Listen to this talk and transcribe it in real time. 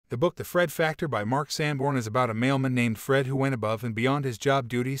The book The Fred Factor by Mark Sanborn is about a mailman named Fred who went above and beyond his job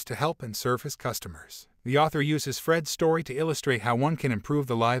duties to help and serve his customers. The author uses Fred's story to illustrate how one can improve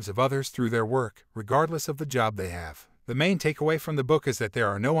the lives of others through their work, regardless of the job they have. The main takeaway from the book is that there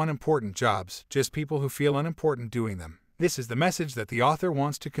are no unimportant jobs, just people who feel unimportant doing them. This is the message that the author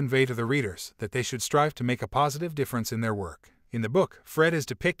wants to convey to the readers, that they should strive to make a positive difference in their work. In the book, Fred is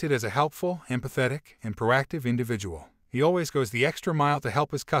depicted as a helpful, empathetic, and proactive individual. He always goes the extra mile to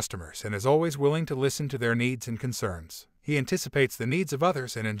help his customers and is always willing to listen to their needs and concerns. He anticipates the needs of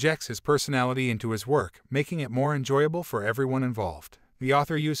others and injects his personality into his work, making it more enjoyable for everyone involved. The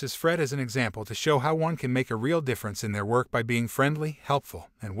author uses Fred as an example to show how one can make a real difference in their work by being friendly, helpful,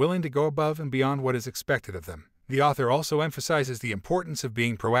 and willing to go above and beyond what is expected of them. The author also emphasizes the importance of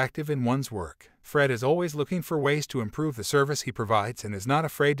being proactive in one's work. Fred is always looking for ways to improve the service he provides and is not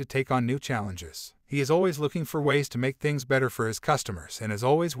afraid to take on new challenges. He is always looking for ways to make things better for his customers and is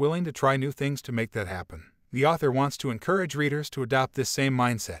always willing to try new things to make that happen. The author wants to encourage readers to adopt this same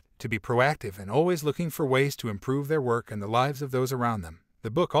mindset, to be proactive and always looking for ways to improve their work and the lives of those around them. The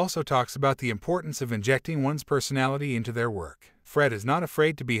book also talks about the importance of injecting one's personality into their work. Fred is not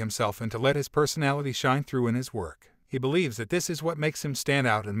afraid to be himself and to let his personality shine through in his work. He believes that this is what makes him stand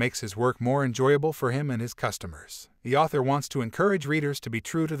out and makes his work more enjoyable for him and his customers. The author wants to encourage readers to be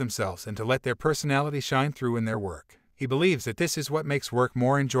true to themselves and to let their personality shine through in their work. He believes that this is what makes work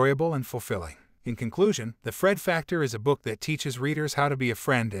more enjoyable and fulfilling. In conclusion, The Fred Factor is a book that teaches readers how to be a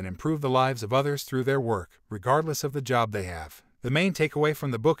friend and improve the lives of others through their work, regardless of the job they have. The main takeaway from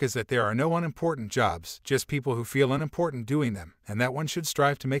the book is that there are no unimportant jobs, just people who feel unimportant doing them, and that one should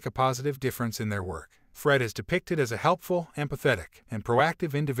strive to make a positive difference in their work. Fred is depicted as a helpful, empathetic, and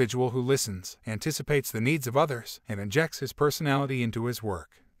proactive individual who listens, anticipates the needs of others, and injects his personality into his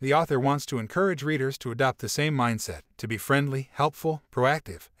work. The author wants to encourage readers to adopt the same mindset, to be friendly, helpful,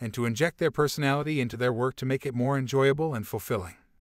 proactive, and to inject their personality into their work to make it more enjoyable and fulfilling.